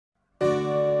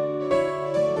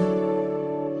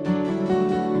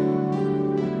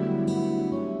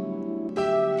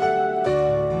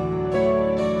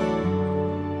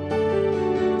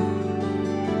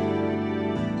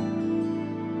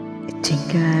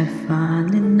I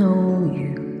finally know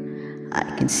you. I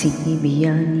can see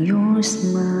beyond your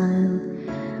smile.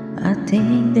 I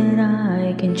think that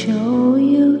I can show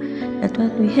you that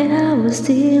what we have is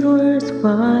still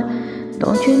worthwhile.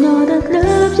 Don't you know that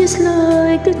love is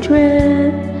like the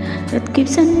thread that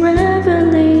keeps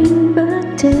unraveling,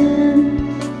 but then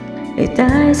it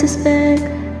ties us back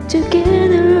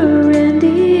together in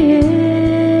the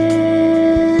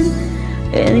end.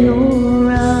 In your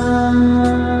eyes,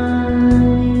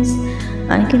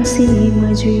 I can see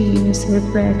my dreams'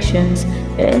 reflections.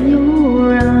 In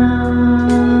your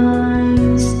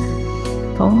eyes,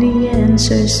 found the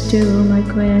answers to my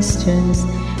questions.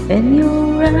 In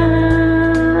your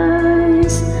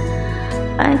eyes,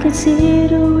 I can see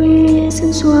the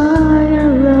reasons why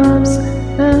our love's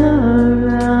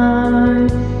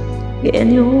alive.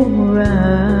 In your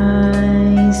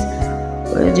eyes,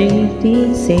 we're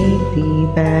drifting safely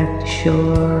back to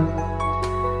shore.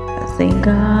 I think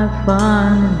I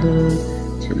found love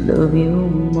to love you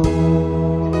more.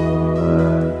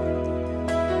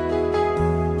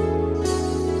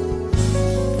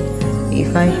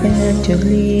 If I had to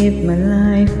live my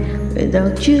life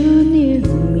without you near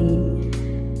me,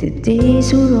 the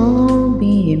days would all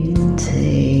be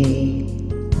empty.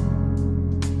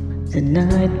 The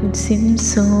night would seem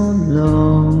so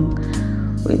long.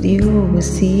 With you I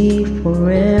see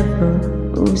forever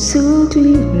oh so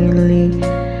clearly.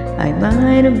 I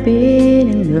might have been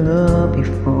in love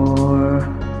before,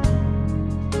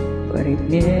 but it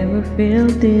never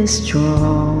felt this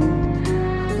strong.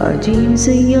 Our dreams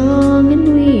are young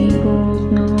and we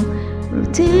both know will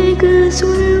take us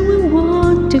where we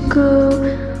want to go.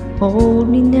 Hold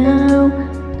me now,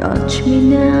 touch me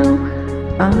now.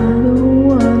 I don't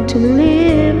want to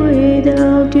live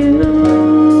without you.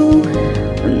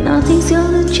 Nothing's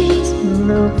gonna change my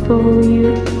love for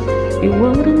you. You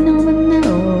wouldn't know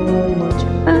how much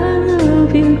I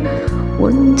love you.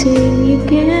 One thing you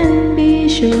can be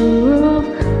sure of,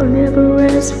 I'll never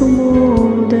ask for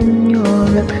more than your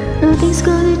love. Nothing's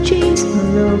gonna change my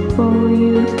love for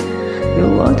you. You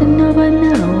wouldn't know by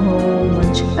now how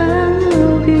much I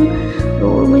love you. It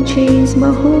would change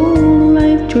my whole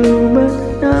life through, but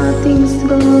nothing's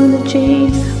gonna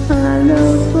change my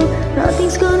love for.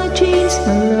 Nothing's gonna change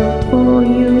my love for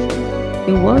you.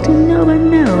 You want to know by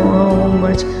now how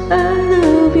much I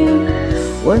love you.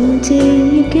 One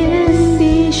thing you can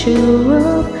be sure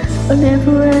of, I'll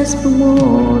never ask for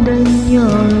more than your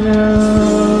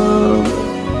love.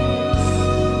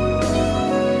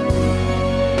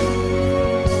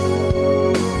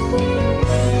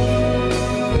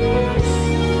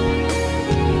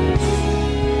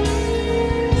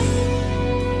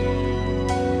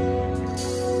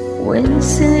 When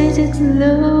sated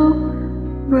low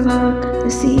brought the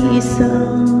seas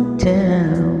all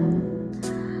down.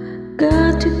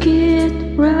 Got to get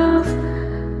rough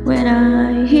when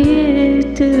I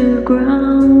hit the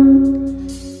ground,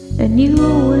 and you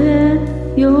went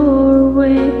your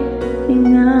way,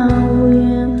 and I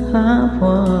went half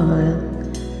wild.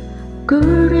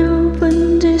 Could you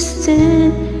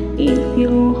understand if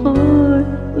your heart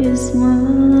was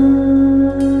mine?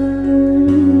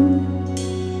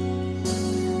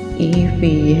 If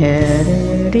we had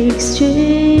an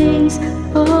exchange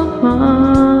of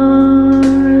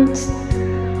hearts,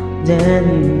 then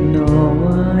you know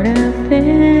what I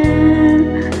felt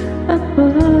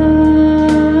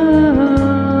apart.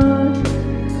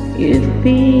 You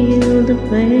feel the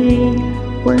pain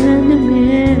when the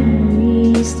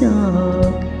memories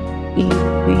stop. If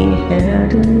we had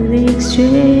an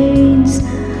exchange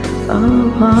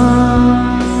of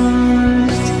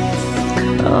hearts,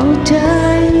 oh,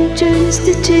 time turns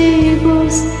the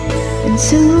tables, and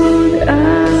soon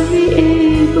I'll be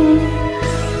able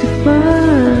to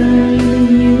find a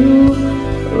new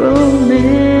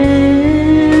romance.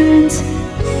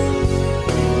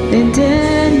 And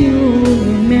then you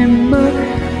remember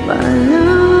my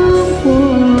love,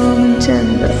 warm and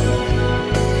tender.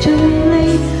 Too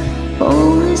late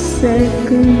for a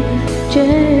second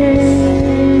chance.